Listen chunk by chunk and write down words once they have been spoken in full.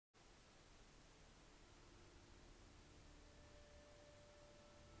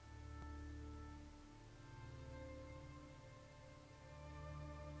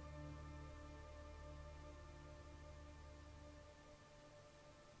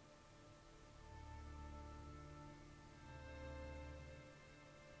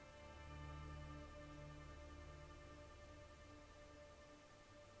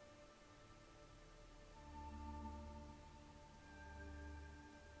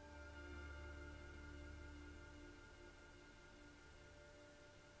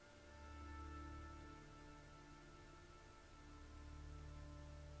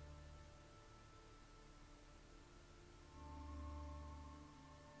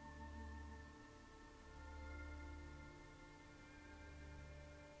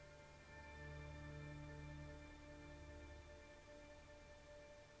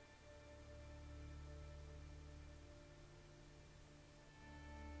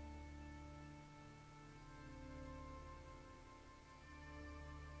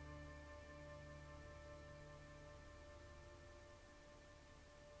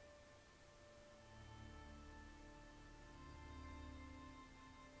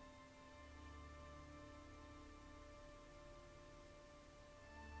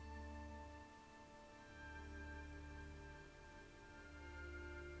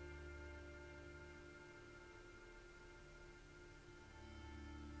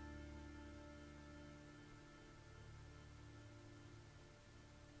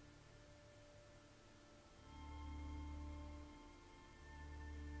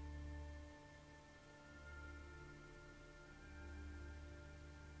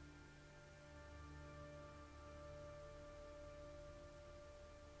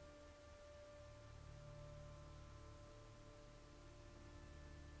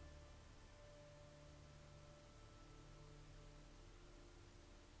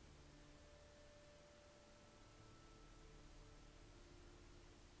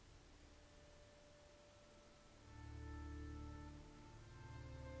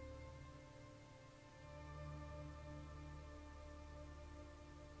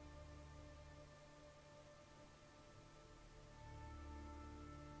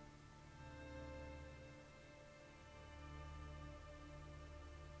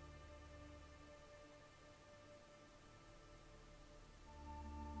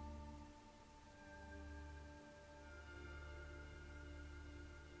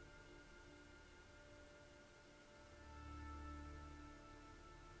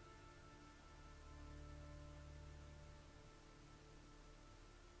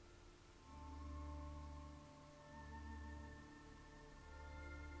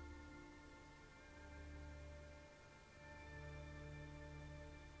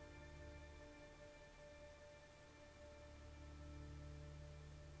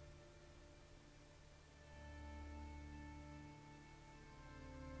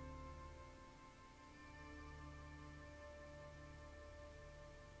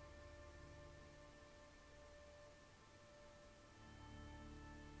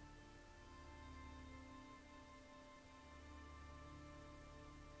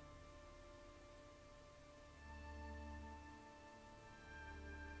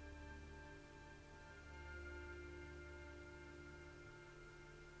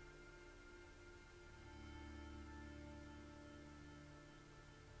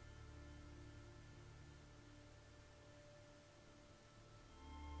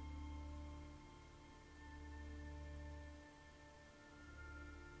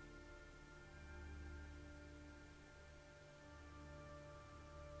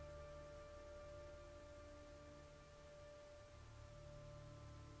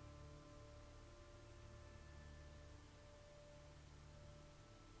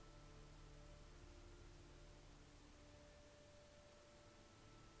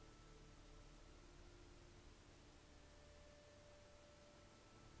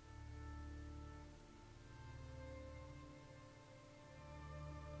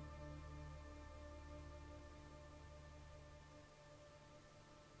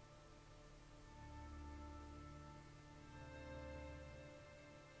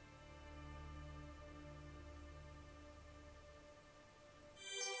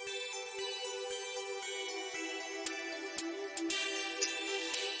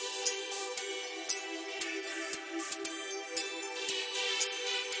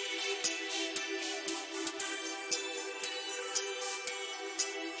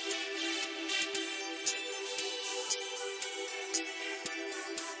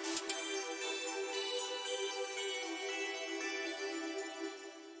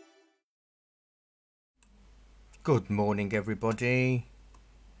Good morning, everybody.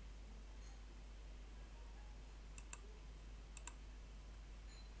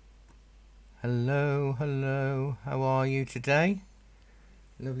 Hello, hello. How are you today?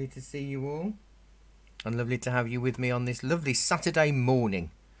 Lovely to see you all. And lovely to have you with me on this lovely Saturday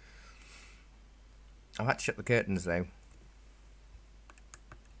morning. I've had to shut the curtains though.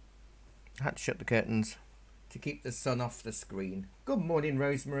 I had to shut the curtains to keep the sun off the screen. Good morning,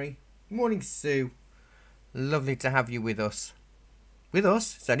 Rosemary. Morning, Sue. Lovely to have you with us. With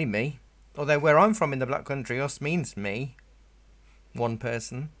us? It's only me. Although where I'm from in the Black Country, us means me. One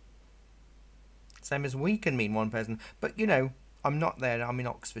person. Same as we can mean one person. But, you know, I'm not there. I'm in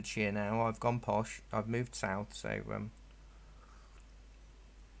Oxfordshire now. I've gone posh. I've moved south. So,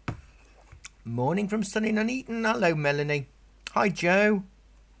 morning from sunny Nuneaton. Hello, Melanie. Hi, Joe.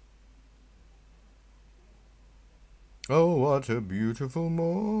 Oh, what a beautiful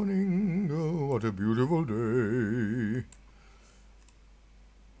morning. Oh, what a beautiful day.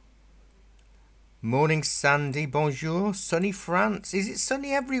 Morning, Sandy. Bonjour. Sunny France. Is it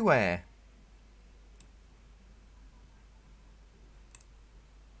sunny everywhere?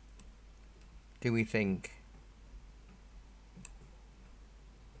 Do we think?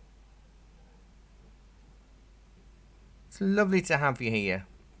 It's lovely to have you here.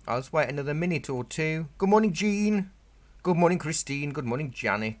 I'll just wait another minute or two. Good morning, Jean. Good morning, Christine. Good morning,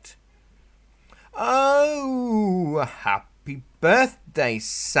 Janet. Oh, happy birthday,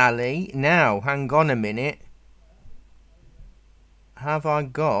 Sally. Now, hang on a minute. Have I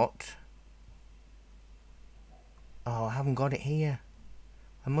got... Oh, I haven't got it here.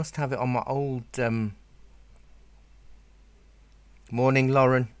 I must have it on my old... Morning,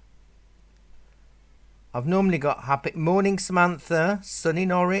 Lauren. I've normally got happy... Morning, Samantha. Sunny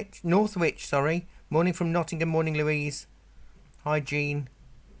Northwich, sorry. Morning from Nottingham. Morning, Louise. Hi, Jean.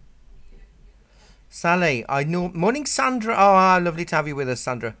 Sally, I know... Morning, Sandra. Oh, lovely to have you with us,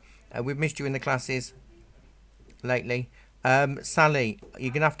 Sandra. We've missed you in the classes lately. Sally,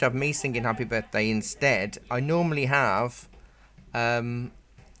 you're going to have me singing happy birthday instead. I normally have a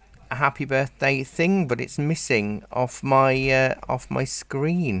happy birthday thing, but it's missing off my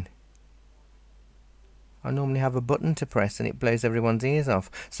screen. I normally have a button to press and it blows everyone's ears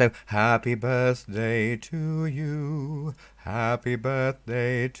off. So, happy birthday to you. Happy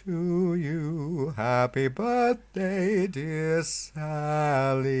birthday to you. Happy birthday, dear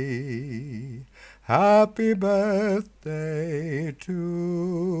Sally. Happy birthday to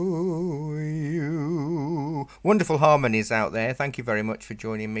you. Wonderful harmonies out there. Thank you very much for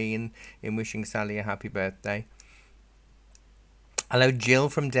joining me in wishing Sally a happy birthday. Hello, Jill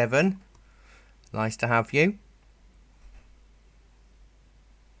from Devon. Nice to have you.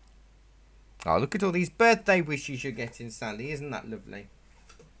 Oh, look at all these birthday wishes you're getting, Sally. Isn't that lovely?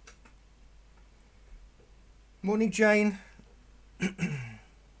 Morning, Jane.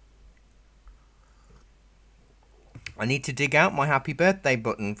 I need to dig out my happy birthday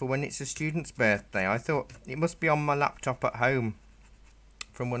button for when it's a student's birthday. I thought it must be on my laptop at home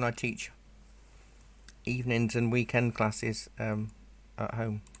from when I teach evenings and weekend classes at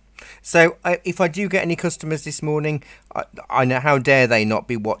home. So if I do get any customers this morning, I know how dare they not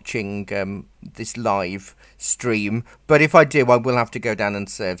be watching this live stream. But if I do, I will have to go down and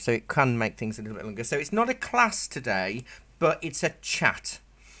serve. So it can make things a little bit longer. So it's not a class today, but it's a chat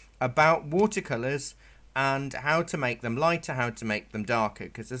about watercolours and how to make them lighter, how to make them darker.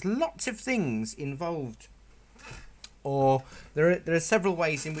 Because there's lots of things involved. Or there are several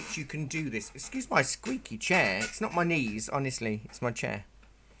ways in which you can do this. Excuse my squeaky chair. It's not my knees, honestly. It's my chair.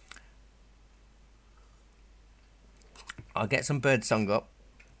 I'll get some birdsong up.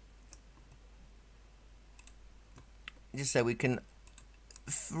 Just so we can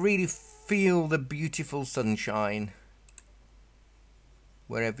really feel the beautiful sunshine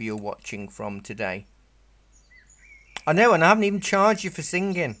wherever you're watching from today. I know, and I haven't even charged you for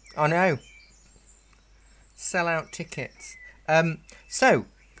singing. I know. Sell out tickets. So,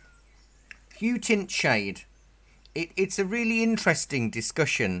 hue, tint, shade. It's a really interesting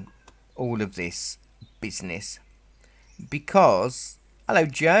discussion, all of this business. Because, hello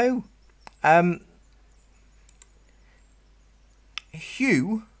Joe,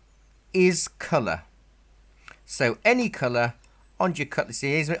 hue is colour. So any colour on your colour.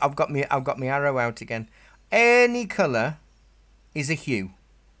 See, I've got my arrow out again. Any colour is a hue,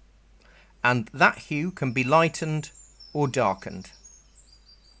 and that hue can be lightened or darkened.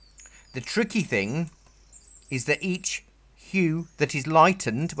 The tricky thing is that each hue that is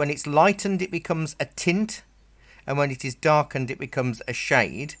lightened, when it's lightened, it becomes a tint. And when it is darkened, it becomes a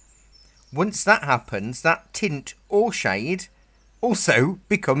shade. Once that happens, that tint or shade also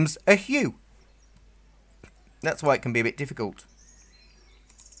becomes a hue. That's why it can be a bit difficult.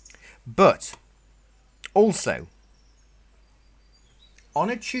 But also, on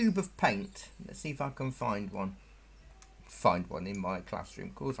a tube of paint, let's see if I can find one. Find one in my classroom.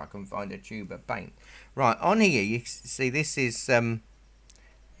 Of course I can find a tube of paint. Right, on here you see this is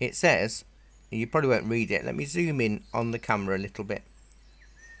it says, you probably won't read it, let me zoom in on the camera a little bit.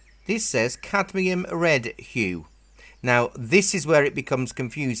 This says cadmium red hue. Now this is where it becomes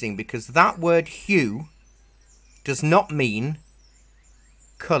confusing, because that word hue does not mean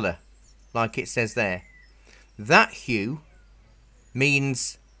colour like it says there. That hue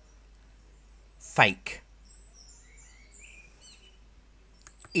means fake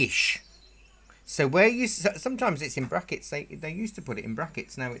ish. So where you, sometimes it's in brackets, they used to put it in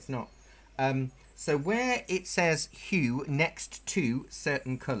brackets, now it's not. So where it says hue next to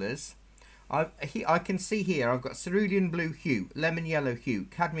certain colours, I can see here I've got cerulean blue hue, lemon yellow hue,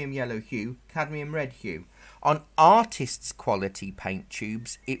 cadmium yellow hue, cadmium red hue. On artists' quality paint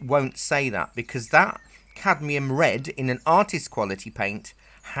tubes it won't say that, because that cadmium red in an artist quality paint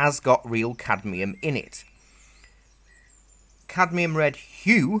has got real cadmium in it. Cadmium red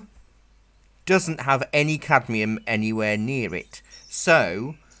hue doesn't have any cadmium anywhere near it.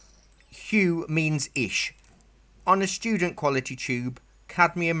 So hue means ish. On a student quality tube,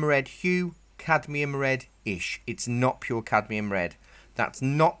 cadmium red hue, cadmium red ish. It's not pure cadmium red. That's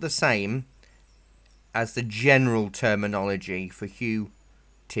not the same as the general terminology for hue,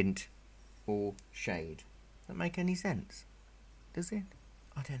 tint or shade. Does that make any sense? Does it?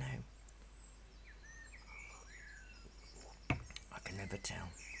 I don't know. I can never tell.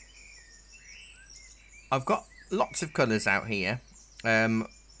 I've got lots of colours out here.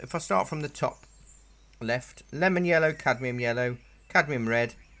 If I start from the top left, lemon yellow, cadmium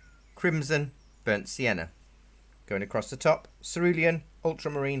red, crimson, burnt sienna. Going across the top, cerulean,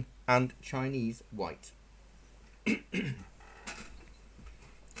 ultramarine and Chinese white.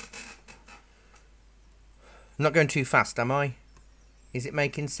 Not going too fast, am I? Is it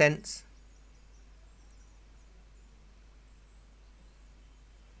making sense?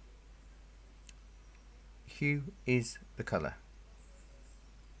 Hue is the colour.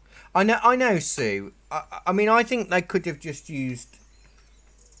 I know, Sue. I mean, I think they could have just used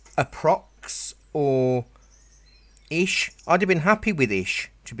approx or ish. I'd have been happy with ish,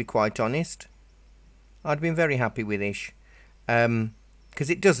 to be quite honest. I'd have been very happy with ish. Because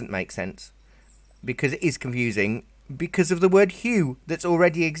it doesn't make sense. Because it is confusing. Because of the word hue that's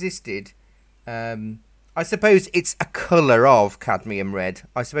already existed. I suppose it's a colour of cadmium red.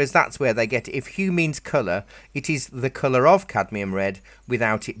 I suppose that's where they get it. If hue means colour, it is the colour of cadmium red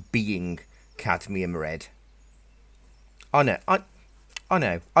without it being cadmium red. I know. I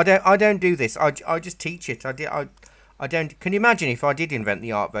know. I don't do this. I just teach it. I don't. Can you imagine if I did invent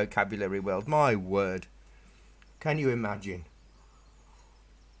the art vocabulary world? My word. Can you imagine?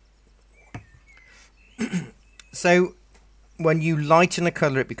 So when you lighten a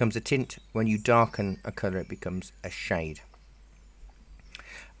colour, it becomes a tint. When you darken a colour, it becomes a shade.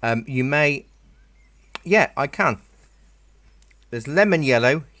 You may... Yeah, I can. There's lemon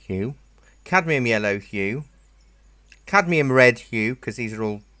yellow hue, cadmium yellow hue, cadmium red hue, because these are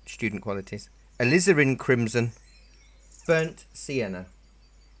all student qualities, alizarin crimson, burnt sienna.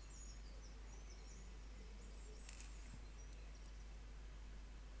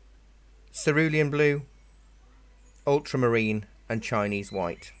 Cerulean blue, ultramarine and Chinese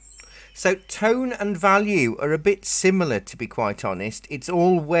white. So tone and value are a bit similar, to be quite honest. It's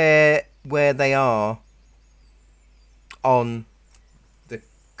all where they are on the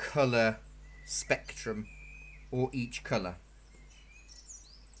colour spectrum or each colour.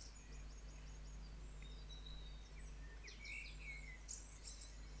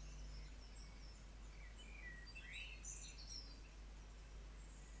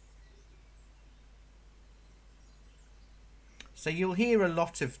 So you'll hear a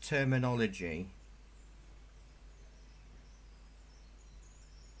lot of terminology.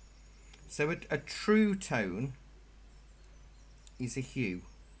 So a true tone is a hue.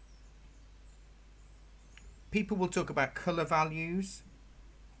 People will talk about colour values.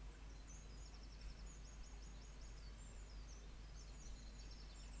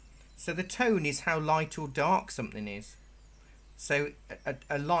 So the tone is how light or dark something is. So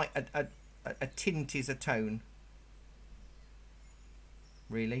a tint is a tone.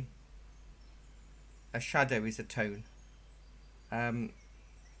 Really? A shadow is a tone.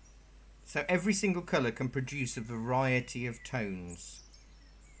 So every single colour can produce a variety of tones.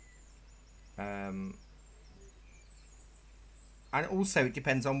 And also it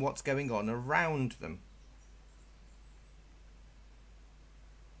depends on what's going on around them.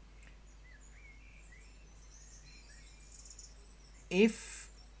 if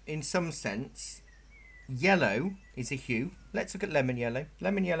in some sense yellow is a hue, let's look at lemon yellow.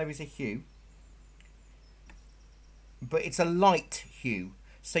 Lemon yellow is a hue, but it's a light hue,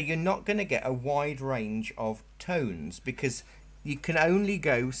 so you're not going to get a wide range of tones because you can only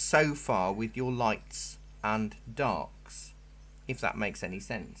go so far with your lights and darks, if that makes any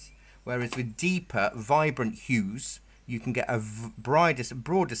sense. Whereas with deeper, vibrant hues, you can get a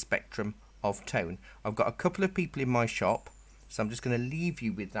broader spectrum of tone. I've got a couple of people in my shop, so I'm just going to leave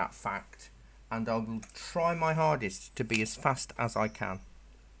you with that fact, and I will try my hardest to be as fast as I can.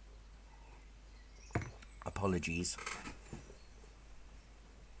 Apologies.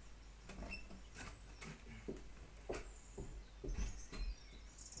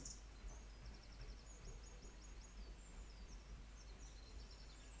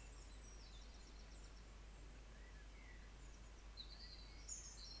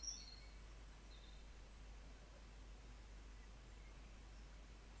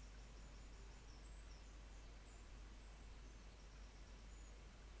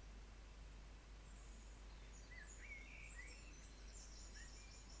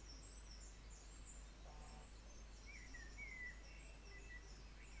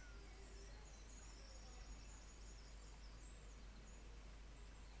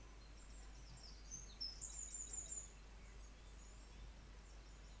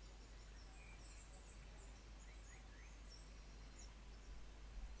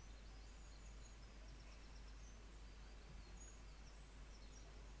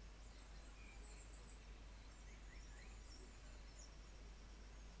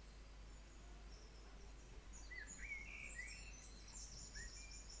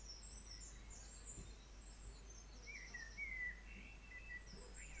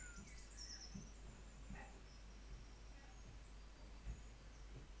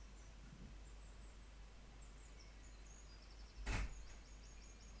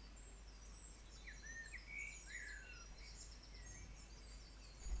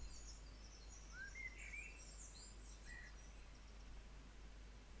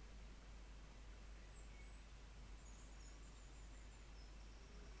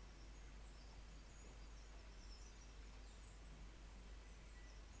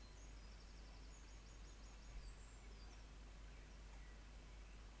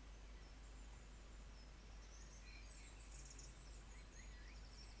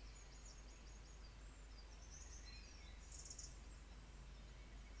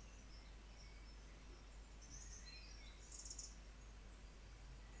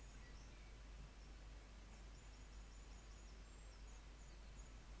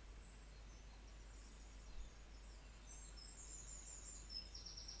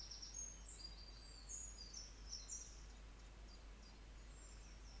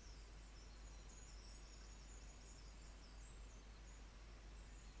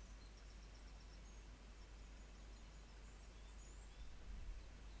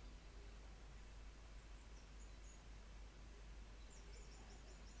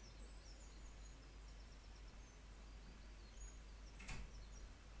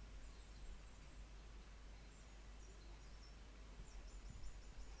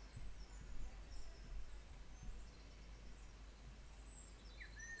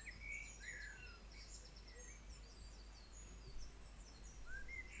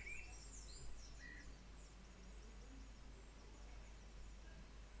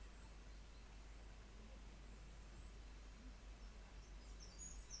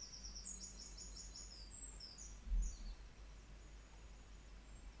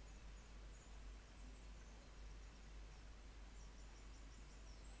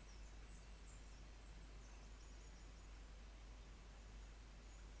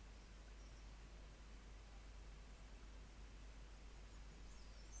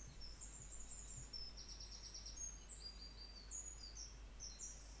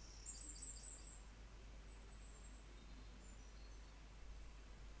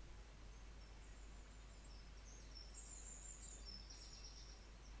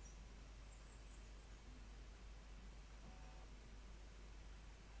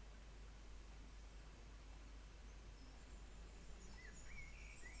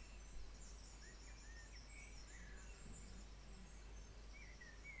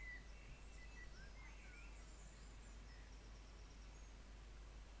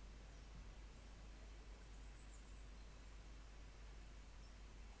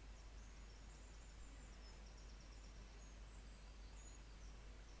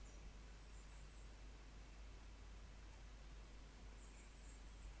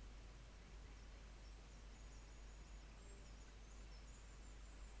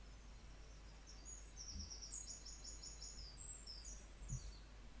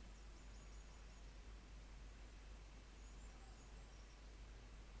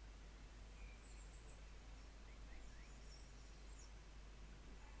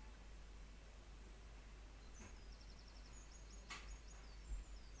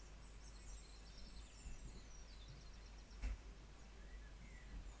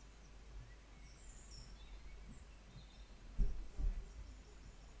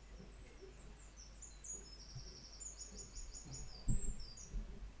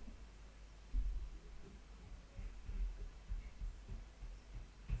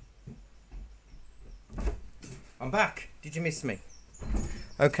 I'm back. Did you miss me?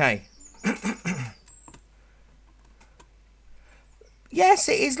 Okay. Yes,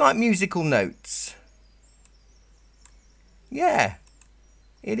 it is like musical notes. Yeah,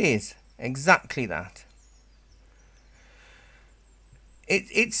 it is. Exactly that.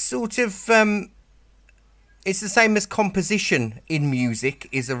 It's sort of... it's the same as composition in music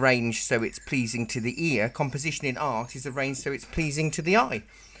is arranged so it's pleasing to the ear. Composition in art is arranged so it's pleasing to the eye.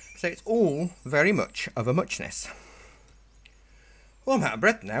 So it's all very much of a muchness. Well, I'm out of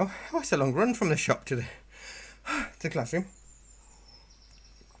breath now. Oh, it's a long run from the shop to the classroom.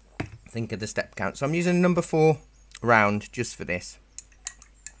 Think of the step count. So I'm using number 4 round just for this.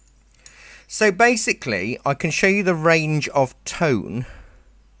 So basically, I can show you the range of tone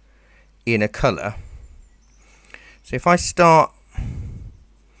in a colour. So if I start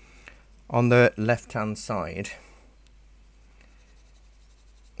on the left hand side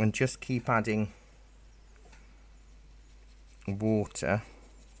and just keep adding water,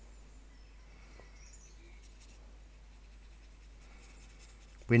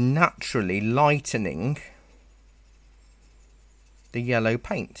 we're naturally lightening the yellow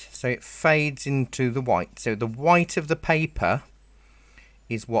paint, so it fades into the white. So the white of the paper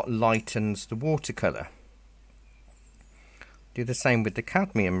is what lightens the watercolour. Do the same with the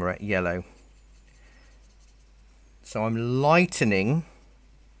cadmium yellow. So I'm lightening,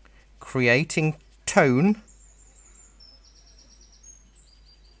 creating tone,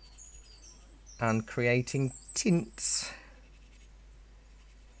 and creating tints.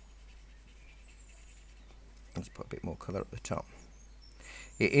 Let's put a bit more colour at the top.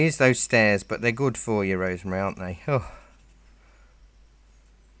 It is those stairs, but they're good for you, Rosemary, aren't they? Oh.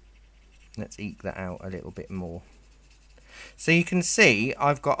 Let's eke that out a little bit more. So you can see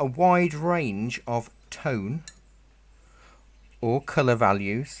I've got a wide range of tone or colour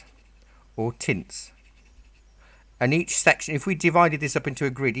values or tints. And each section, if we divided this up into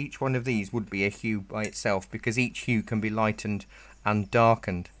a grid, each one of these would be a hue by itself, because each hue can be lightened and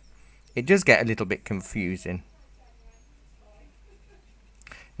darkened. It does get a little bit confusing.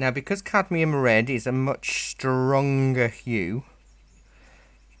 Now, because cadmium red is a much stronger hue,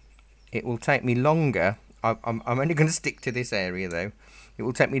 it will take me longer. I'm only going to stick to this area though. It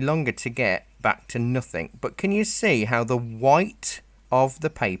will take me longer to get back to nothing. But can you see how the white of the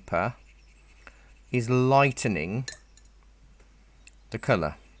paper is lightening the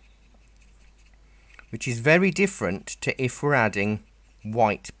colour? Which is very different to if we're adding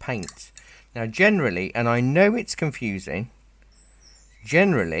white paint. Now generally, and I know it's confusing,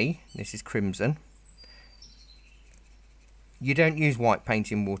 generally, this is crimson, you don't use white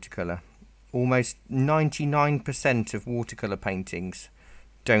paint in watercolour. Almost 99% of watercolour paintings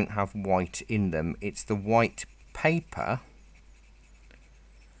don't have white in them. It's the white paper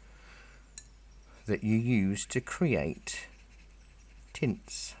that you use to create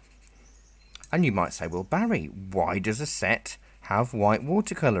tints. And you might say, well, Barry, why does a set have white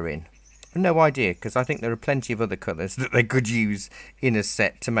watercolour in? No idea, because I think there are plenty of other colours that they could use in a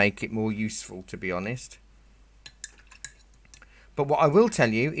set to make it more useful, to be honest. But what I will tell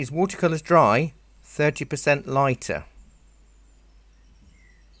you is watercolours dry 30% lighter.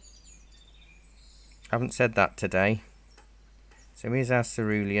 Haven't said that today. So here's our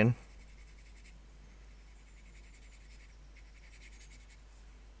cerulean.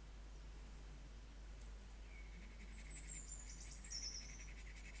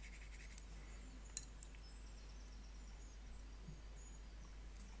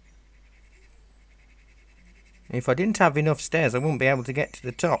 If I didn't have enough stairs, I wouldn't be able to get to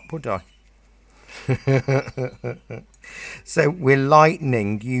the top, would I? So we're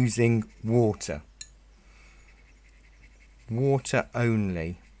lightening using water. Water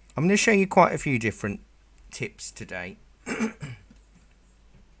only. I'm going to show you quite a few different tips today.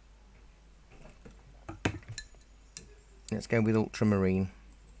 Let's go with ultramarine.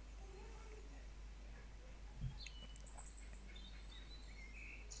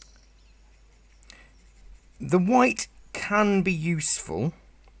 The white can be useful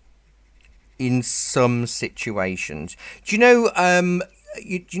in some situations. Do you know,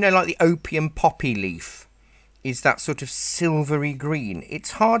 like the opium poppy leaf is that sort of silvery green?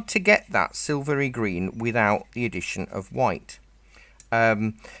 It's hard to get that silvery green without the addition of white.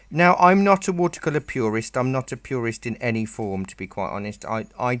 Now, I'm not a watercolour purist. I'm not a purist in any form, to be quite honest.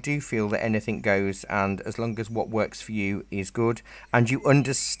 I do feel that anything goes, and as long as what works for you is good and you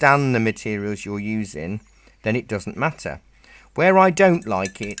understand the materials you're using, then it doesn't matter. Where I don't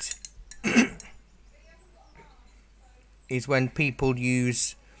like it is when people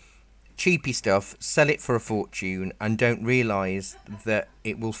use cheapy stuff, sell it for a fortune, and don't realise that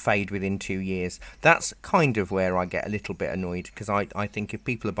it will fade within 2 years. That's kind of where I get a little bit annoyed, because I think if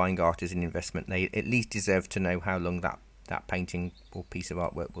people are buying art as an investment, they at least deserve to know how long that painting or piece of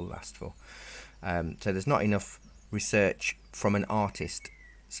artwork will last for. So there's not enough research from an artist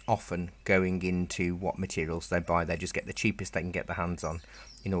often going into what materials they buy. They just get the cheapest they can get their hands on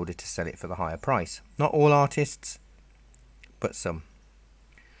in order to sell it for the higher price. Not all artists, but some.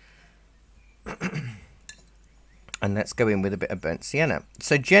 And let's go in with a bit of burnt sienna.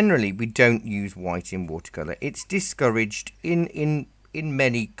 So generally we don't use white in watercolour. It's discouraged in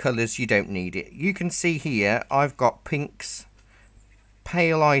many colours. You don't need it. You can see here I've got pinks,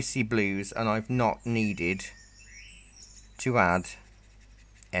 pale icy blues, and I've not needed to add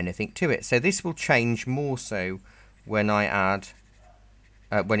anything to it. So this will change more so when I add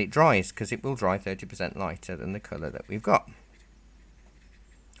when it dries, because it will dry 30% lighter than the colour that we've got.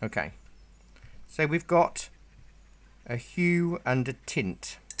 Okay, so we've got a hue and a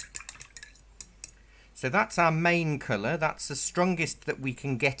tint. So that's our main colour. That's the strongest that we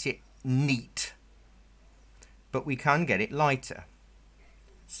can get it neat, but we can get it lighter.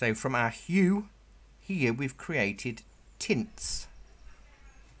 So from our hue here we've created tints.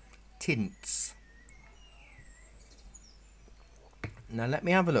 Now let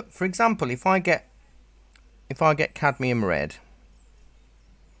me have a look. For example, if I get cadmium red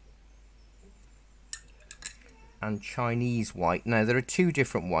and Chinese white. Now there are two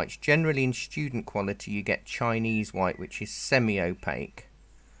different whites. Generally in student quality you get Chinese white, which is semi-opaque.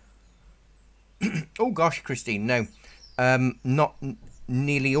 Oh gosh, Christine, no. Not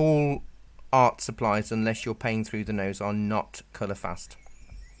nearly all art supplies, unless you're paying through the nose, are not colour fast.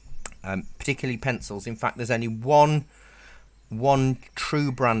 Particularly pencils. In fact, there's only one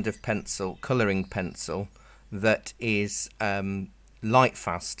true brand of pencil, colouring pencil, that is light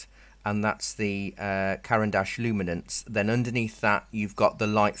fast, and that's the Caran d'Ache Luminance. Then underneath that you've got the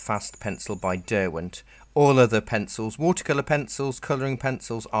light fast pencil by Derwent. All other pencils, watercolour pencils, colouring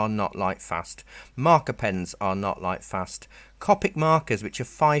pencils, are not light fast. Marker pens are not light fast. Copic markers, which are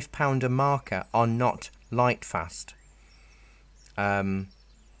 £5 a marker, are not light fast.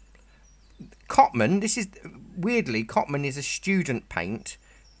 Cotman, this is weirdly, Cotman is a student paint,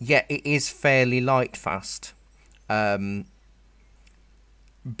 yet it is fairly light fast. But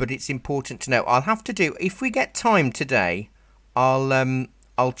it's important to know. I'll have to do, if we get time today, I'll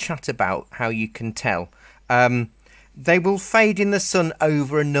chat about how you can tell. They will fade in the sun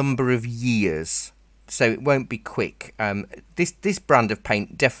over a number of years, so it won't be quick. This brand of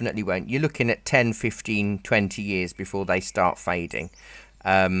paint definitely won't. You're looking at 10, 15, 20 years before they start fading.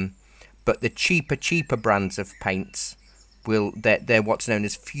 But the cheaper brands of paints they're what's known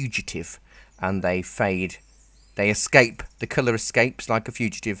as fugitive, and they fade. They escape. The colour escapes like a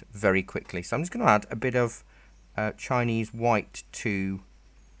fugitive very quickly. So I'm just going to add a bit of Chinese white to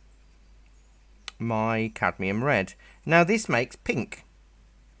my cadmium red. Now this makes pink.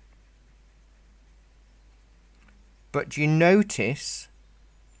 But do you notice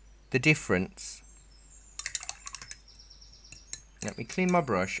the difference? Let me clean my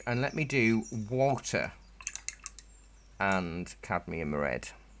brush and let me do water and cadmium red.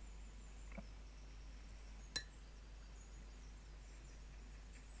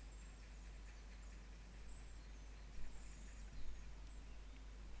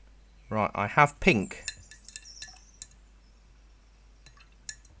 Right, I have pink.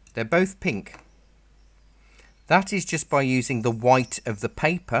 They're both pink. That is just by using the white of the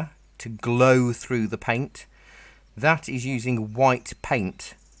paper to glow through the paint. That is using white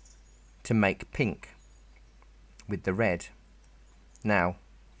paint to make pink with the red. Now,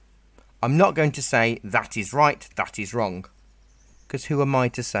 I'm not going to say that is right, that is wrong, because who am I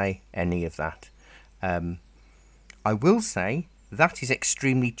to say any of that? I will say that is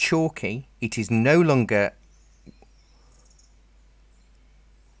extremely chalky. It is no longer...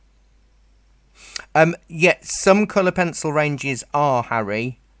 Yet some colour pencil ranges are,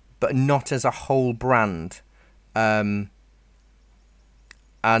 Harry, but not as a whole brand. And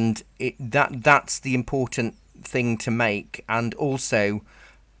that's the important thing to make. And also,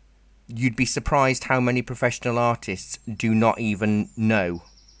 you'd be surprised how many professional artists do not even know.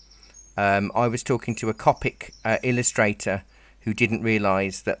 I was talking to a Copic illustrator who didn't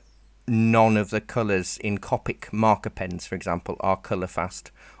realise that none of the colours in Copic marker pens, for example, are colour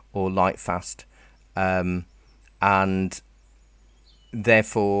fast or light fast. And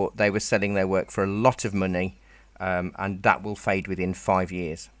therefore they were selling their work for a lot of money, and that will fade within 5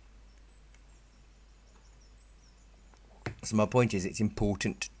 years. So my point is, it's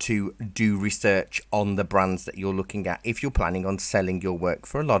important to do research on the brands that you're looking at if you're planning on selling your work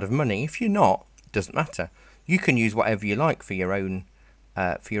for a lot of money. If you're not, it doesn't matter. You can use whatever you like for your own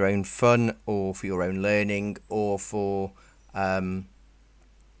fun, or for your own learning, or for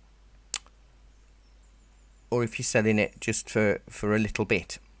or if you're selling it just for a little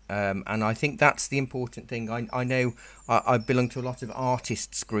bit. And I think that's the important thing. I know I belong to a lot of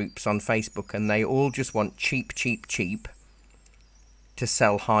artists groups on Facebook, and they all just want cheap, cheap, cheap to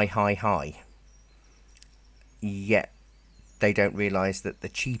sell high, high, high. Yet they don't realise that the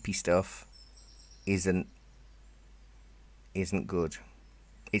cheapy stuff isn't good.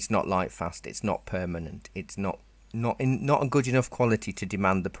 It's not light fast. It's not permanent. It's not a good enough quality to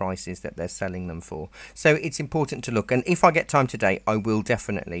demand the prices that they're selling them for. So it's important to look. And if I get time today, I will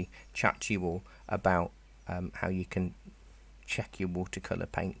definitely chat to you all about how you can check your watercolour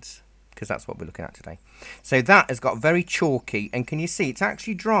paints, because that's what we're looking at today. So that has got very chalky, and can you see it's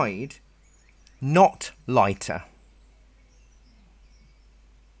actually dried, not lighter.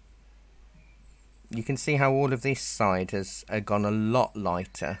 You can see how all of this side has gone a lot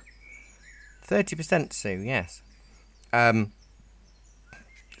lighter. 30% Sue, yes.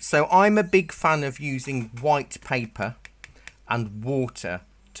 So I'm a big fan of using white paper and water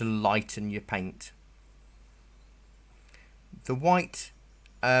to lighten your paint. The white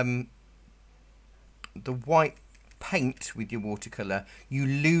paint with your watercolour, you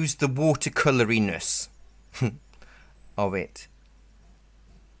lose the watercolouriness of it.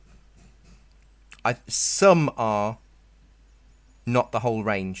 Some are not the whole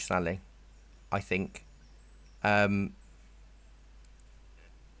range, Sally, I think. And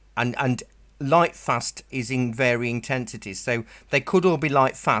light fast is in varying intensities, so they could all be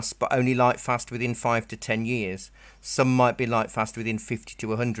light fast, but only light fast within 5 to 10 years. Some might be light fast within 50 to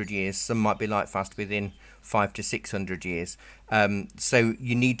 100 years. Some might be light fast within 5 to 600 years. So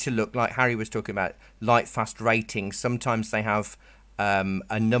you need to look, like Harry was talking about, light fast ratings. Sometimes they have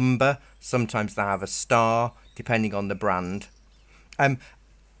a number, sometimes they have a star, depending on the brand.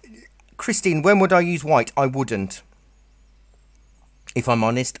 Christine, when would I use white? I wouldn't, if I'm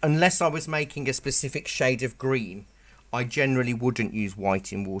honest, unless I was making a specific shade of green. I generally wouldn't use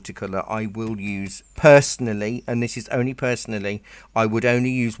white in watercolour. I will use, personally, and this is only personally, I would only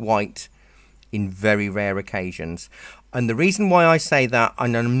use white in very rare occasions. And the reason why I say that,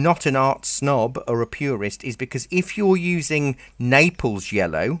 and I'm not an art snob or a purist, is because if you're using Naples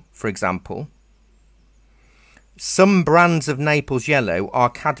yellow, for example, some brands of Naples yellow are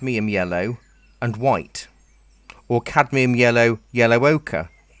cadmium yellow and white, or cadmium yellow, yellow ochre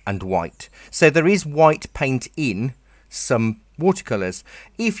and white. So there is white paint in some watercolours.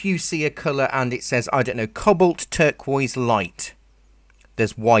 If you see a colour and it says, I don't know, cobalt turquoise light,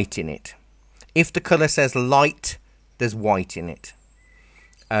 there's white in it. If the colour says light, there's white in it.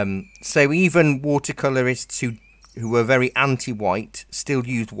 So even watercolourists who are very anti-white still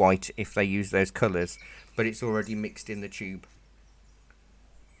use white if they use those colours, but it's already mixed in the tube.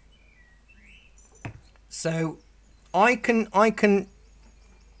 So I can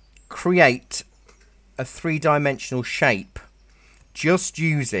create a three-dimensional shape just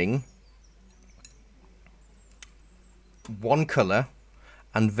using one colour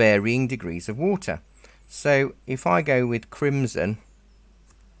and varying degrees of water. So if I go with crimson,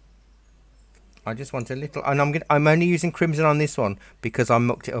 I just want a little, and I'm only using crimson on this one because I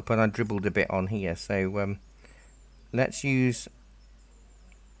mucked it up and I dribbled a bit on here. So let's use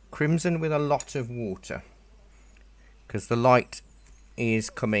crimson with a lot of water, because the light is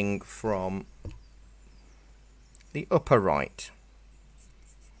coming from the upper right.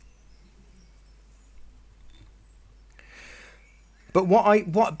 But what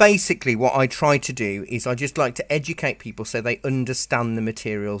I try to do is I just like to educate people so they understand the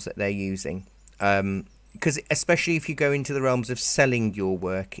materials that they're using. Because especially if you go into the realms of selling your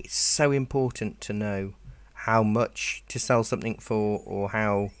work, it's so important to know how much to sell something for, or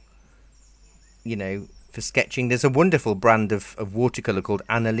how, you know, for sketching. There's a wonderful brand of watercolour called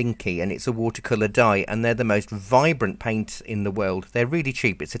Analinki, and it's a watercolour dye, and they're the most vibrant paint in the world. They're really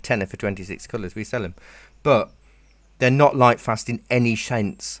cheap. It's a tenner for 26 colours. We sell them. But they're not light fast in any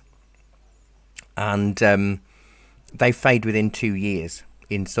sense, and they fade within 2 years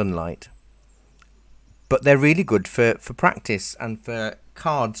in sunlight. But they're really good for practice and for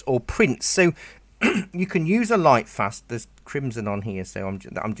cards or prints. So you can use a light fast. There's crimson on here, so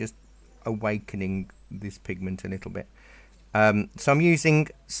I'm just awakening this pigment a little bit. So I'm using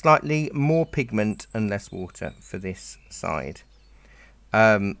slightly more pigment and less water for this side.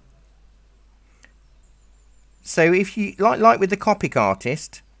 So if you like with the Copic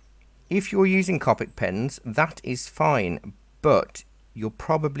artist, if you're using Copic pens, that is fine, but you're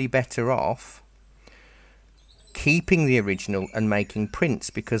probably better off keeping the original and making prints,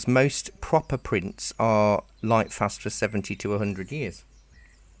 because most proper prints are light fast for 70 to 100 years.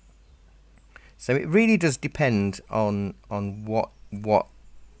 So it really does depend on what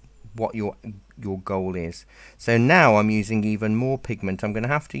your goal is. So now I'm using even more pigment. I'm going to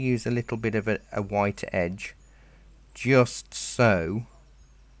have to use a little bit of a whiter edge, just so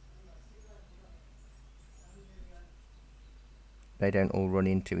they don't all run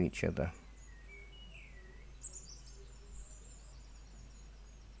into each other.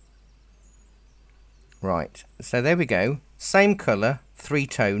 Right, so there we go. Same colour, 3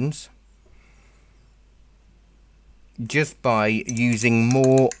 tones, just by using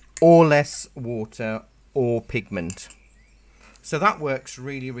more or less water or pigment. So that works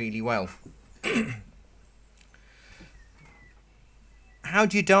really, really well. How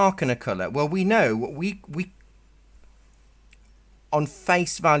do you darken a colour? Well, we know we on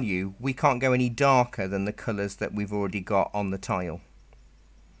face value we can't go any darker than the colours that we've already got on the tile.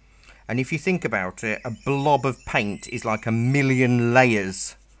 And if you think about it, a blob of paint is like a million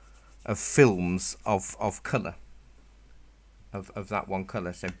layers of films of colour, of that one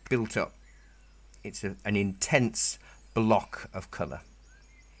colour. So built up, it's an intense block of colour.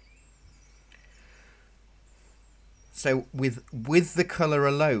 So with the colour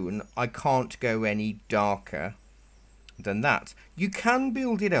alone, I can't go any darker than that. You can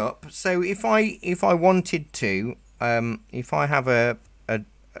build it up. So if I wanted to, if I have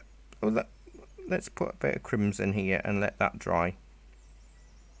let's put a bit of crimson here and let that dry.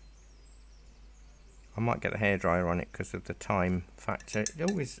 I might get the hairdryer on it because of the time factor. It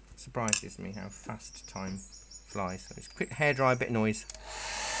always surprises me how fast time flies. So it's a quick hairdryer, bit of noise.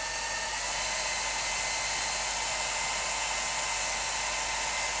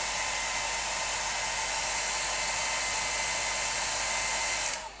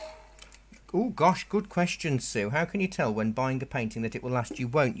 Oh gosh, good question, Sue. How can you tell when buying a painting that it will last? You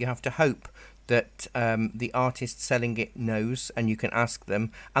won't. You have to hope that the artist selling it knows, and you can ask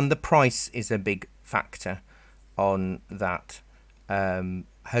them. And the price is a big factor on that.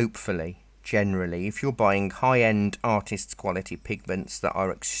 Hopefully, generally, if you're buying high-end artist's quality pigments that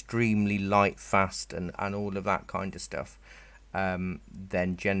are extremely light, fast, and all of that kind of stuff,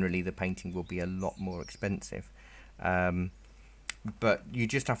 then generally the painting will be a lot more expensive. But you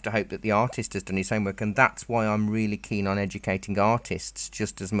just have to hope that the artist has done his homework, and that's why I'm really keen on educating artists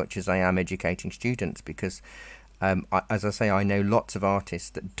just as much as I am educating students, because as I say, I know lots of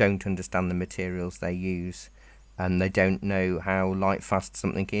artists that don't understand the materials they use, and they don't know how light fast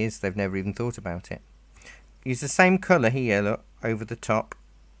something is. They've never even thought about it. Use the same colour here, look, over the top,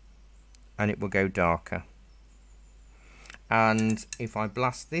 and it will go darker. And if I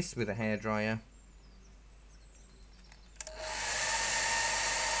blast this with a hairdryer,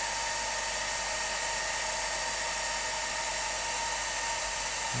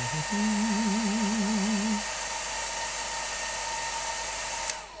 I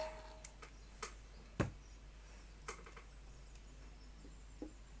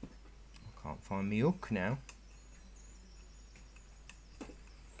can't find my hook now.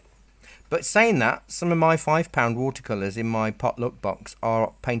 But saying that, some of my £5 watercolours in my potluck box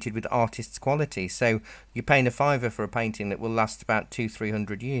are painted with artist's quality. So you're paying a fiver for a painting that will last about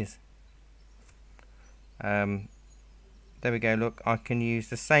 200-300 years. There we go, look, I can use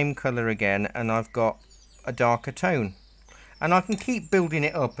the same colour again, and I've got a darker tone. And I can keep building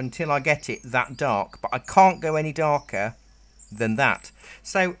it up until I get it that dark, but I can't go any darker than that.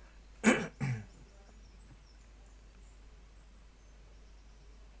 So,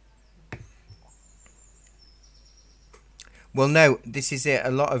 well, no, this is it. A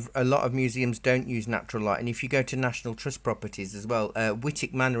lot of museums don't use natural light, and if you go to National Trust properties as well,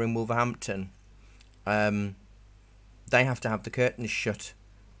 Whittick Manor in Wolverhampton, they have to have the curtains shut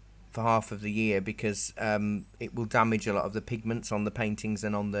for half of the year because it will damage a lot of the pigments on the paintings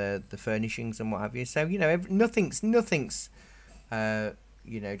and on the furnishings and what have you. So, you know, nothing's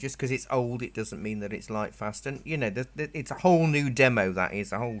you know, just because it's old, it doesn't mean that it's light fast. And, you know, it's a whole new demo, that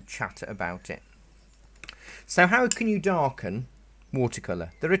is, a whole chat about it. So how can you darken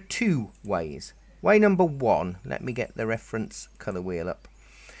watercolour? There are 2 ways. Way number 1, let me get the reference colour wheel up.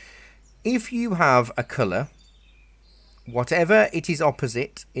 If you have a colour, whatever it is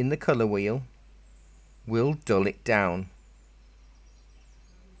opposite in the colour wheel will dull it down.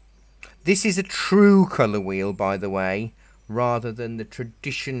 This is a true colour wheel, by the way, rather than the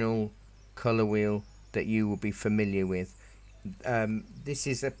traditional colour wheel that you will be familiar with. This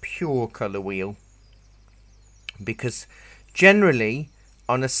is a pure colour wheel, because generally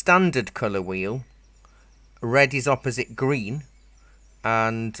on a standard colour wheel, red is opposite green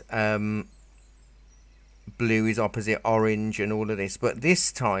and blue is opposite orange and all of this. But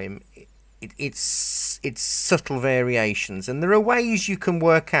this time it's subtle variations, and there are ways you can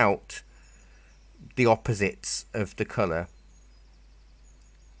work out the opposites of the colour.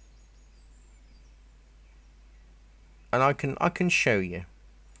 And I can show you.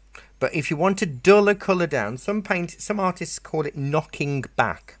 But if you want to dull a colour down, some artists call it knocking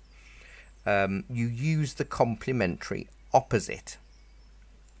back. You use the complementary opposite.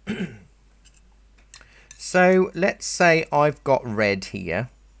 So let's say I've got red here.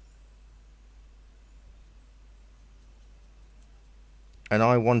 And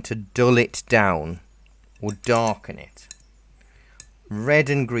I want to dull it down or darken it.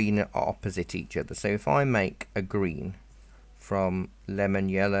 Red and green are opposite each other. So if I make a green from lemon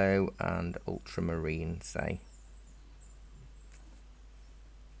yellow and ultramarine, say.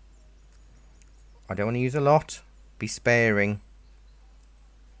 I don't want to use a lot. Be sparing.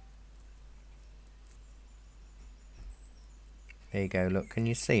 There you go, look, can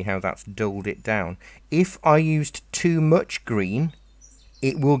you see how that's dulled it down? If I used too much green,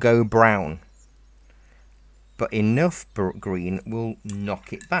 it will go brown. But enough green will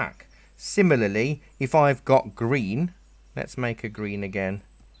knock it back. Similarly, if I've got green, let's make a green again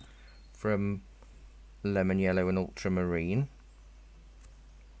from lemon yellow and ultramarine.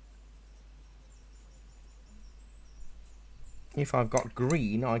 If I've got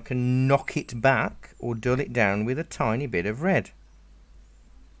green, I can knock it back or dull it down with a tiny bit of red.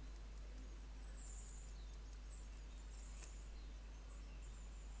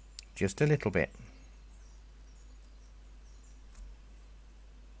 Just a little bit.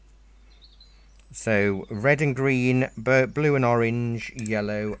 So red and green, blue and orange,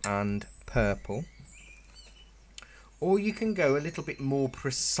 yellow and purple. Or you can go a little bit more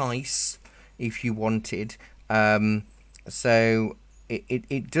precise if you wanted. So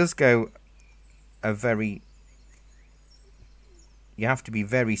it does go a very... You have to be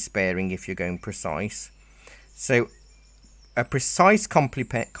very sparing if you're going precise. So a precise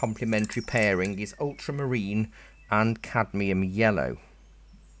complementary pairing is ultramarine and cadmium yellow.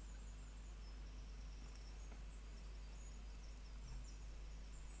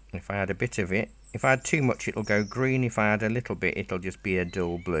 If I add a bit of it, if I add too much it'll go green, if I add a little bit it'll just be a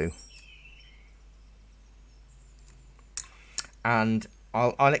dull blue. And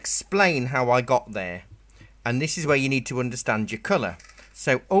I'll explain how I got there. And this is where you need to understand your colour.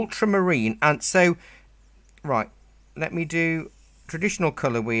 So ultramarine, and so, right, let me do traditional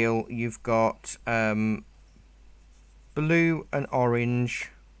colour wheel. You've got blue and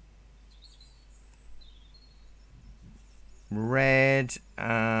orange, red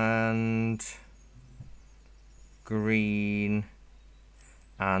and green,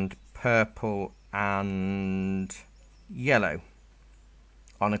 and purple and yellow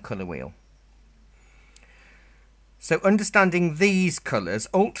on a colour wheel. So understanding these colours,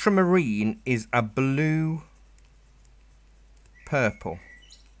 ultramarine is a blue purple.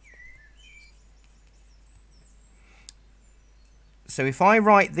 So if I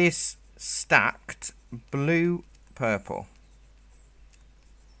write this stacked blue purple,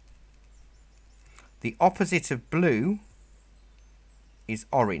 the opposite of blue is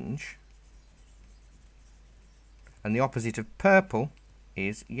orange, and the opposite of purple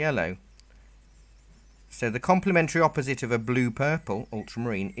is yellow. So the complementary opposite of a blue purple,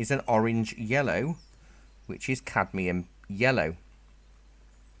 ultramarine, is an orange yellow, which is cadmium yellow.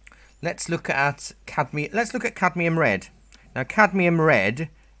 Let's look at cadmium red. Now cadmium red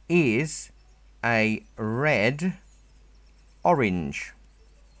is a red orange.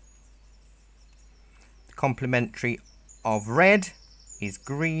 The complementary of red is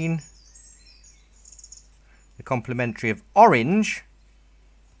green. The complementary of orange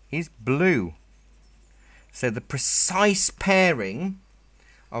is blue. So the precise pairing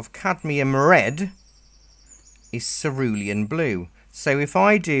of cadmium red is cerulean blue. So if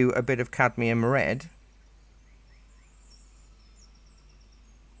I do a bit of cadmium red,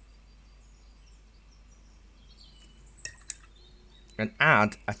 and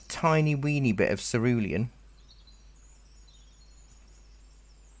add a tiny weeny bit of cerulean,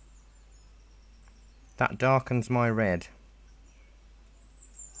 that darkens my red.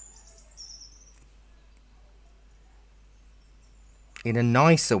 In a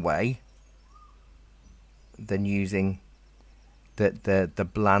nicer way than using the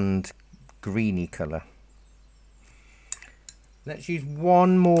bland greeny colour. Let's use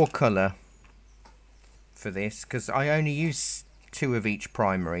one more colour for this, because I only use 2 of each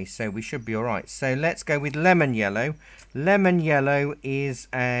primary, so we should be all right. So let's go with lemon yellow. Lemon yellow is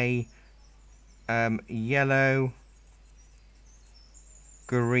a yellow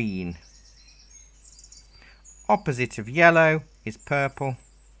green. Opposite of yellow is purple.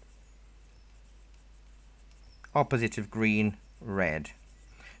 Opposite of green, red.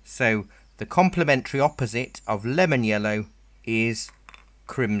 So the complementary opposite of lemon yellow is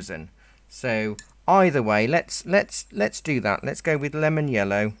crimson. So either way, let's do that. Let's go with lemon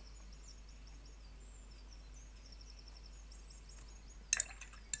yellow.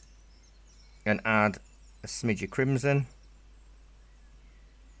 And add a smidge of crimson.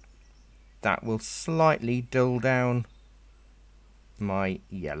 That will slightly dull down my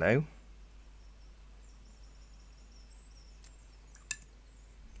yellow.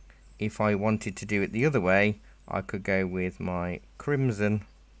 If I wanted to do it the other way, I could go with my crimson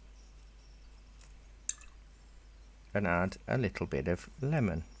and add a little bit of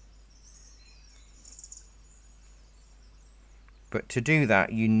lemon. But to do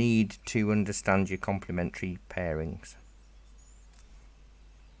that, you need to understand your complementary pairings.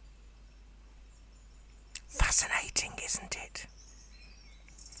 Fascinating, isn't it?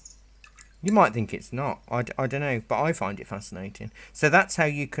 You might think it's not. I don't know, but I find it fascinating. So that's how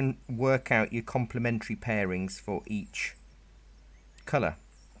you can work out your complementary pairings for each colour.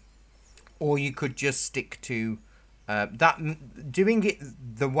 Or you could just stick to that. Doing it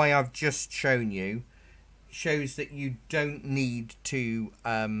the way I've just shown you shows that you don't need to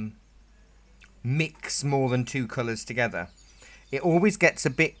mix more than 2 colours together. It always gets a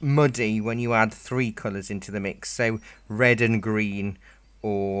bit muddy when you add 3 colours into the mix. So red and green,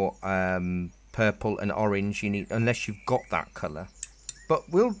 or purple and orange. You need, unless you've got that colour.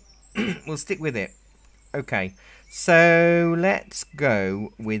 But we'll stick with it. Okay, so let's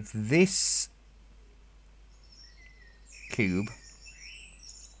go with this cube,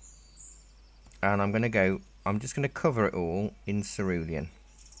 and I'm just going to cover it all in cerulean.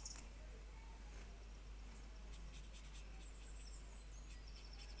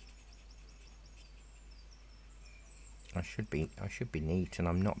 I should be neat, and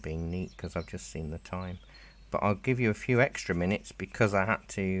I'm not being neat because I've just seen the time. But I'll give you a few extra minutes because I had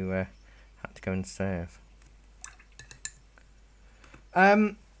to go and serve.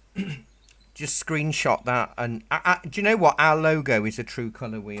 Just screenshot that, and do you know what? Our logo is a true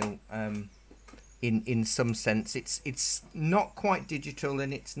colour wheel. In some sense, it's not quite digital,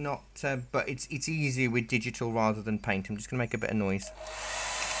 and it's not, but it's easier with digital rather than paint. I'm just going to make a bit of noise.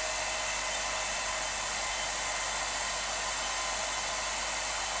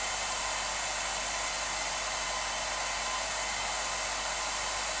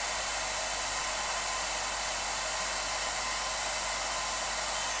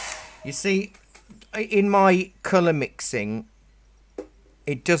 You see, in my colour mixing,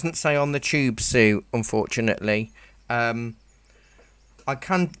 it doesn't say on the tube, Sue, unfortunately. I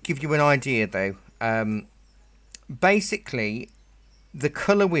can give you an idea, though. Basically, the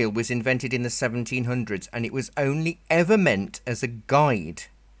colour wheel was invented in the 1700s, and it was only ever meant as a guide.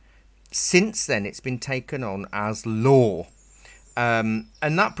 Since then, it's been taken on as law. And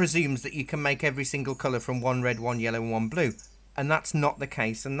that presumes that you can make every single colour from 1 red, 1 yellow, and 1 blue. And that's not the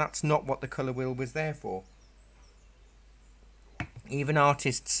case, and that's not what the colour wheel was there for. Even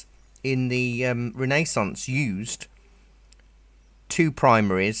artists in the Renaissance used 2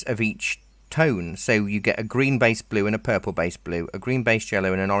 primaries of each tone. So you get a green-based blue and a purple-based blue, a green-based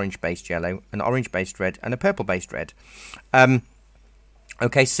yellow and an orange-based yellow, an orange-based red and a purple-based red.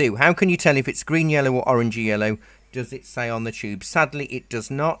 Okay, Sue, how can you tell if it's green, yellow or orangey yellow? Does it say on the tube? Sadly, it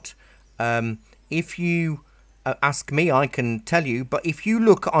does not. If you ask me, I can tell you, but if you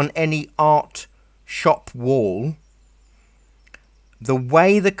look on any art shop wall, the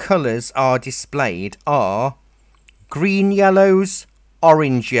way the colours are displayed are green yellows,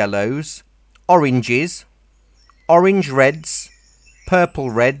 orange yellows, oranges, orange reds,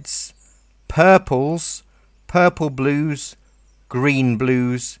 purples, purple blues,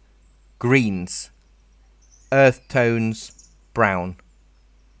 greens, earth tones, brown.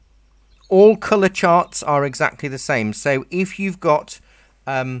 All colour charts are exactly the same. So if you've got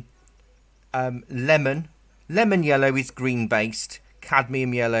lemon yellow is green based,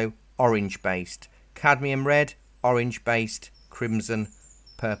 cadmium yellow orange based, cadmium red orange based, crimson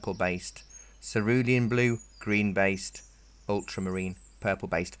purple based, cerulean blue green based, ultramarine purple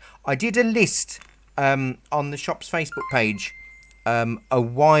based. I did a list on the shop's Facebook page a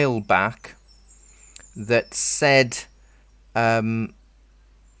while back that said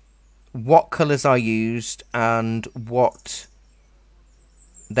what colours I used and what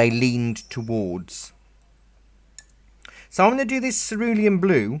they leaned towards. So I'm going to do this cerulean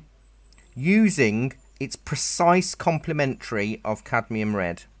blue using its precise complementary of cadmium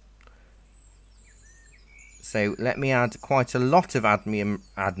red. So let me add quite a lot of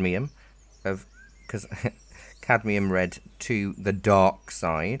cadmium red to the dark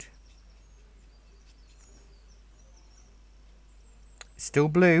side. Still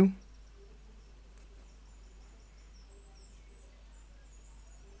blue.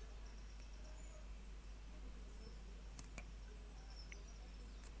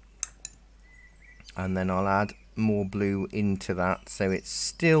 And then I'll add more blue into that, so it's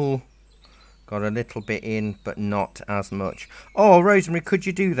still got a little bit in, but not as much. Oh, Rosemary, could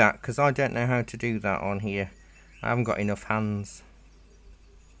you do that? Because I don't know how to do that on here. I haven't got enough hands.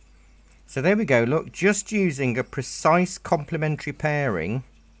 So there we go. Look, just using a precise complementary pairing,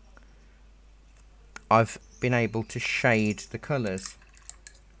 I've been able to shade the colours.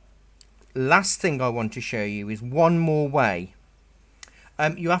 Last thing I want to show you is one more way.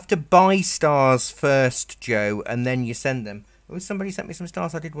 You have to buy stars first, Joe, and then you send them. Oh, somebody sent me some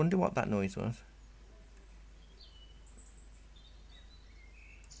stars. I did wonder what that noise was.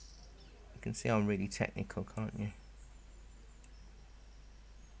 You can see I'm really technical, can't you?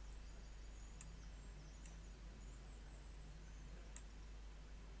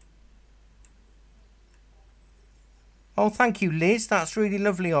 Oh, thank you, Liz. That's really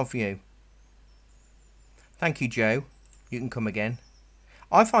lovely of you. Thank you, Joe. You can come again.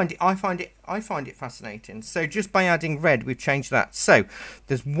 I find it fascinating. So just by adding red, we've changed that. So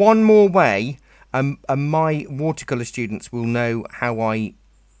there's one more way, and my watercolour students will know how I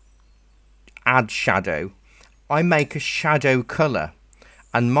add shadow. I make a shadow colour,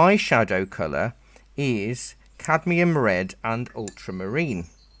 and my shadow colour is cadmium red and ultramarine.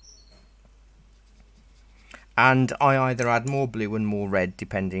 And I either add more blue and more red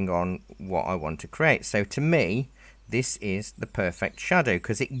depending on what I want to create. So to me, this is the perfect shadow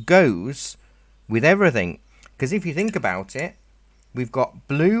because it goes with everything. Because if you think about it, we've got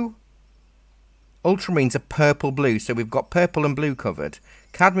blue, ultramarine's a purple blue, so we've got purple and blue covered.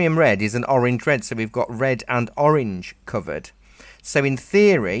 Cadmium red is an orange red, so we've got red and orange covered. So in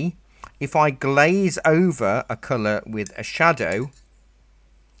theory, if I glaze over a colour with a shadow,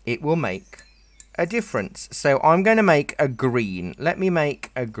 it will make a difference. So I'm going to make a green. Let me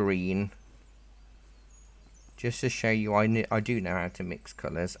make a green. Just to show you I do know how to mix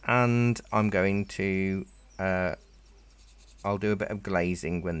colours, and I'm going to I'll do a bit of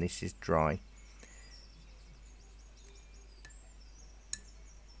glazing when this is dry.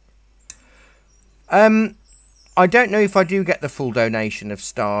 I don't know if I do get the full donation of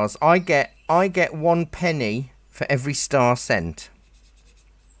stars. I get 1 penny for every star sent.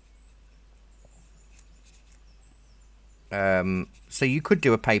 So you could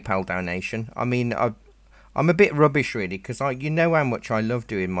do a PayPal donation. I mean, I'm a bit rubbish really, because you know how much I love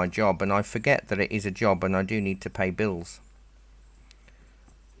doing my job, and I forget that it is a job and I do need to pay bills.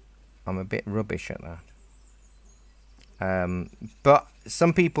 I'm a bit rubbish at that. But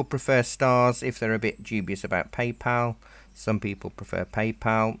some people prefer stars if they're a bit dubious about PayPal. Some people prefer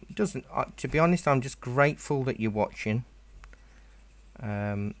PayPal. To be honest, I'm just grateful that you're watching.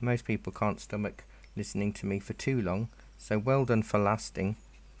 Most people can't stomach listening to me for too long, so well done for lasting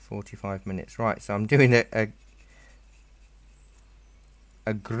 45 minutes. Right, so I'm doing a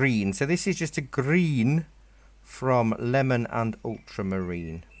green. So this is just a green from lemon and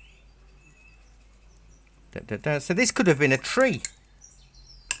ultramarine. So this could have been a tree.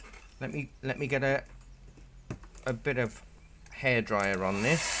 Let me get a bit of hairdryer on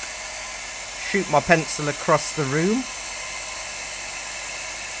this. Shoot my pencil across the room.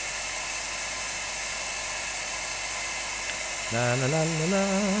 La, la, la, la, la.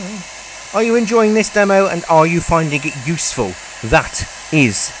 Are you enjoying this demo, and are you finding it useful? That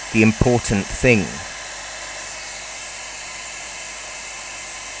is the important thing.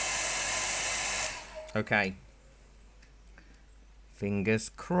 Okay. Fingers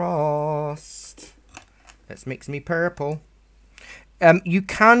crossed. Let's mix me purple. You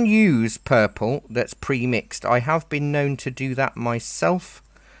can use purple that's pre-mixed. I have been known to do that myself.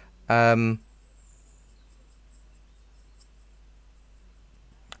 But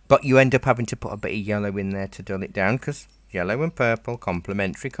you end up having to put a bit of yellow in there to dull it down, because yellow and purple,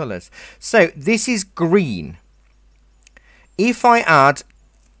 complementary colours. So this is green. If I add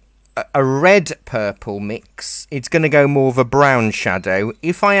a red-purple mix, it's going to go more of a brown shadow.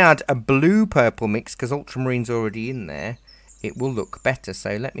 If I add a blue-purple mix, because ultramarine's already in there, it will look better.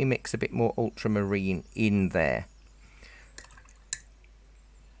 So let me mix a bit more ultramarine in there.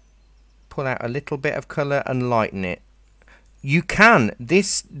 Pull out a little bit of colour and lighten it. You can.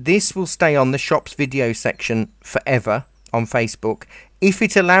 This will stay on the shop's video section forever. on Facebook. If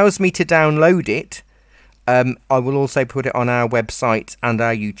it allows me to download it, I will also put it on our website and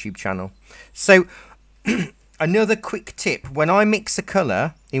our YouTube channel. So another quick tip, when I mix a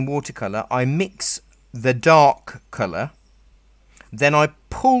colour in watercolour, I mix the dark colour, then I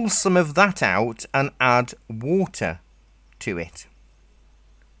pull some of that out and add water to it.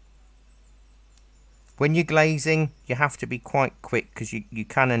 When you're glazing, you have to be quite quick because you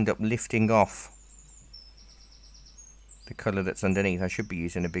can end up lifting off the colour that's underneath. I should be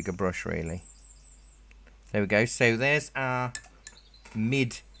using a bigger brush really. There we go. So there's our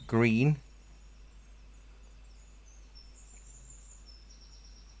mid green.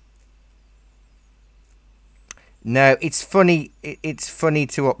 No, it's funny. It's funny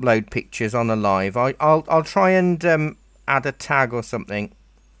to upload pictures on a live. I'll try and add a tag or something.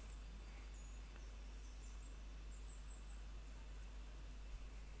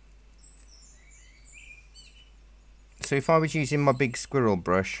 So if I was using my big squirrel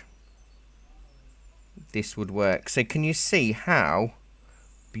brush, this would work. So can you see how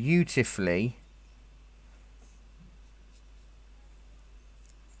beautifully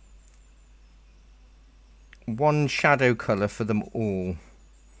one shadow colour for them all?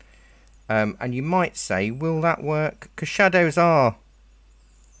 And you might say, will that work? Because shadows are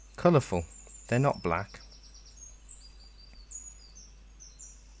colourful, they're not black.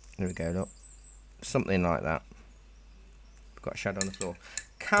 There we go, look, something like that. We've got a shadow on the floor.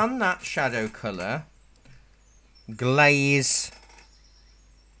 Can that shadow colour glaze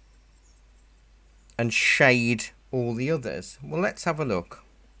and shade all the others? Well, let's have a look.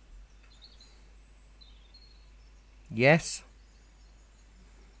 Yes.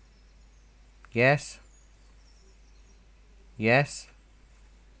 Yes. Yes.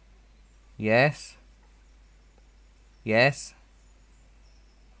 Yes. Yes.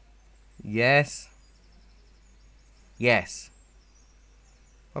 Yes. Yes.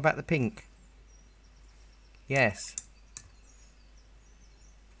 What about the pink? Yes.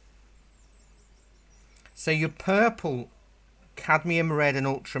 So your purple, cadmium red and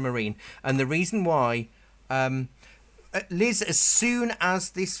ultramarine. And the reason why, Liz, as soon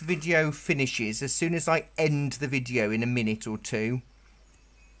as this video finishes, as soon as I end the video in a minute or two,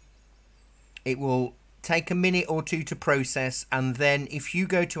 it will take a minute or two to process. And then if you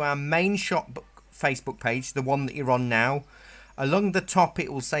go to our main shop Facebook page, the one that you're on now, along the top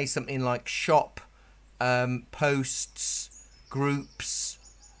it will say something like shop, posts, groups,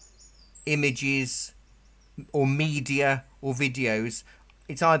 images, or media or videos.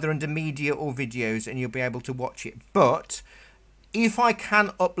 It's either under media or videos and you'll be able to watch it. But if I can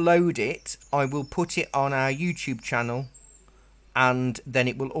upload it, I will put it on our YouTube channel, and then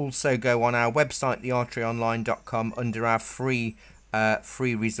it will also go on our website, thearteryonline.com, under our free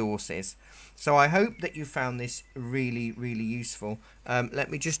resources. So I hope that you found this really, really useful. Let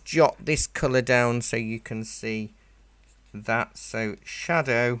me just jot this colour down so you can see that. So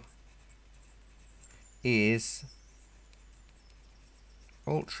shadow is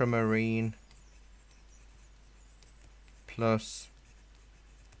ultramarine plus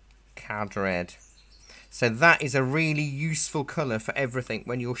cad red. So that is a really useful colour for everything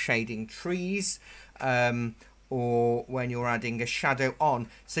when you're shading trees, or when you're adding a shadow on.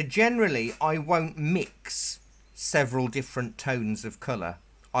 So generally I won't mix several different tones of colour.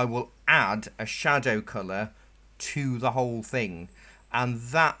 I will add a shadow colour to the whole thing, and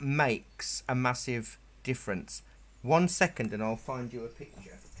that makes a massive difference. 1 second and I'll find you a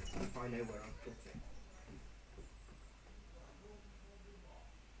picture if I know where I've put it.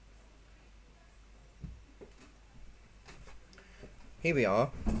 Here we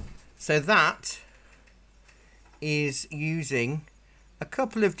are. So that is using a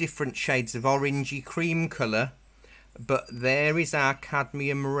couple of different shades of orangey cream colour, but there is our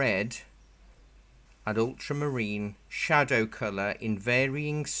cadmium red and ultramarine shadow colour in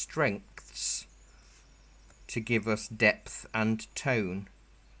varying strengths to give us depth and tone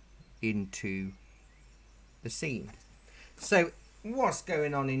into the scene. So what's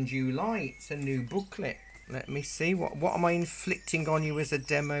going on in July? It's a new booklet. Let me see, what am I inflicting on you as a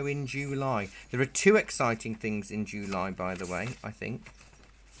demo in July? There are 2 exciting things in July, by the way, I think.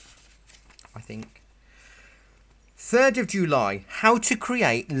 3rd of July, how to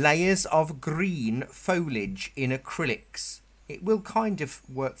create layers of green foliage in acrylics. It will kind of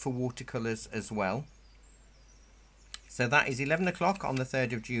work for watercolours as well. So that is 11 o'clock on the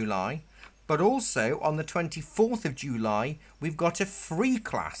 3rd of July. But also on the 24th of July, we've got a free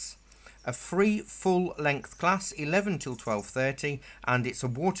class. A free full-length class, 11 till 12:30, and it's a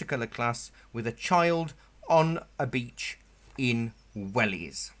watercolour class with a child on a beach in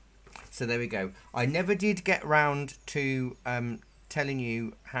wellies. So there we go. I never did get round to telling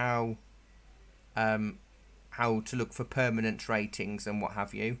you how to look for permanent ratings and what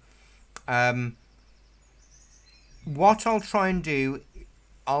have you. What I'll try and do,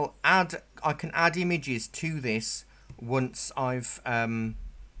 I can add images to this once I've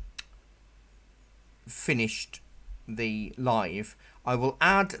finished the live. I will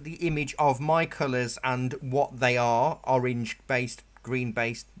add the image of my colours and what they are, orange based, green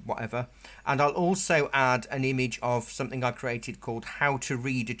based, whatever, and I'll also add an image of something I created called How to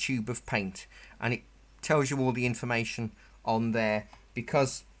Read a Tube of Paint, and it tells you all the information on there,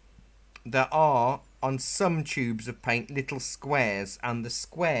 because there are on some tubes of paint little squares, and the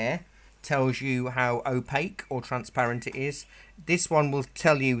square tells you how opaque or transparent it is. This one will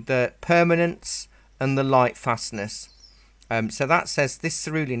tell you the permanence and the light fastness. So that says this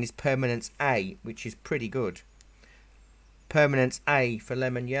cerulean is permanence A, which is pretty good. Permanence A for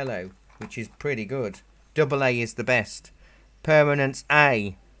lemon yellow, which is pretty good. Double A is the best. Permanence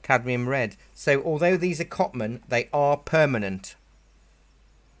A, cadmium red. So although these are Cotman, they are permanent.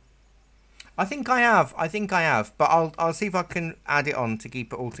 I think I have, but I'll see if I can add it on to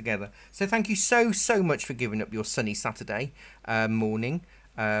keep it all together. So thank you so much for giving up your sunny Saturday morning.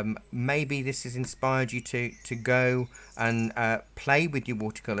 Maybe this has inspired you to go and play with your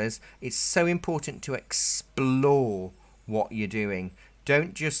watercolours. It's so important to explore what you're doing.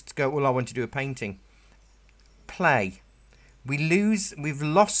 Don't just go, well, I want to do a painting. Play. We've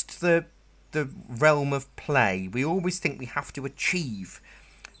lost the realm of play. We always think we have to achieve,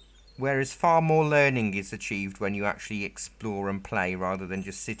 whereas far more learning is achieved when you actually explore and play rather than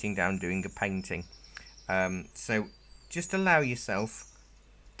just sitting down doing a painting. So just allow yourself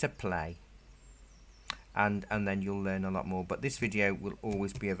to play, and then you'll learn a lot more. But this video will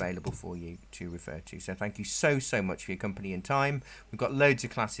always be available for you to refer to. So thank you so much for your company and time. We've got loads of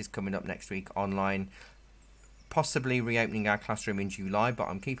classes coming up next week online, possibly reopening our classroom in July, but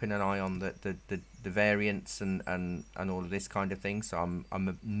I'm keeping an eye on the variants and all of this kind of thing. So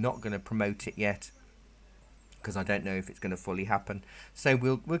I'm not going to promote it yet, because I don't know if it's going to fully happen. So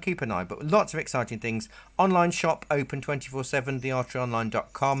we'll keep an eye, but lots of exciting things. Online shop open 24/7,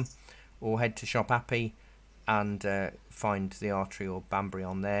 thearteryonline.com, or head to Shop Appy and find the Artery or Banbury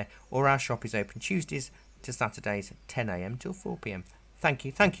on there. Or our shop is open Tuesdays to Saturdays, 10 AM till 4 PM. Thank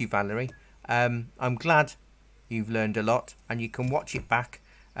you, Valerie. I'm glad you've learned a lot, and you can watch it back,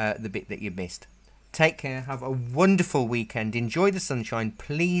 the bit that you missed. Take care, have a wonderful weekend, enjoy the sunshine,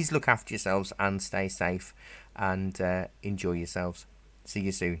 please look after yourselves and stay safe, and enjoy yourselves. See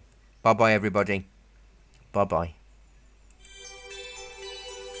you soon. Bye bye everybody. Bye bye.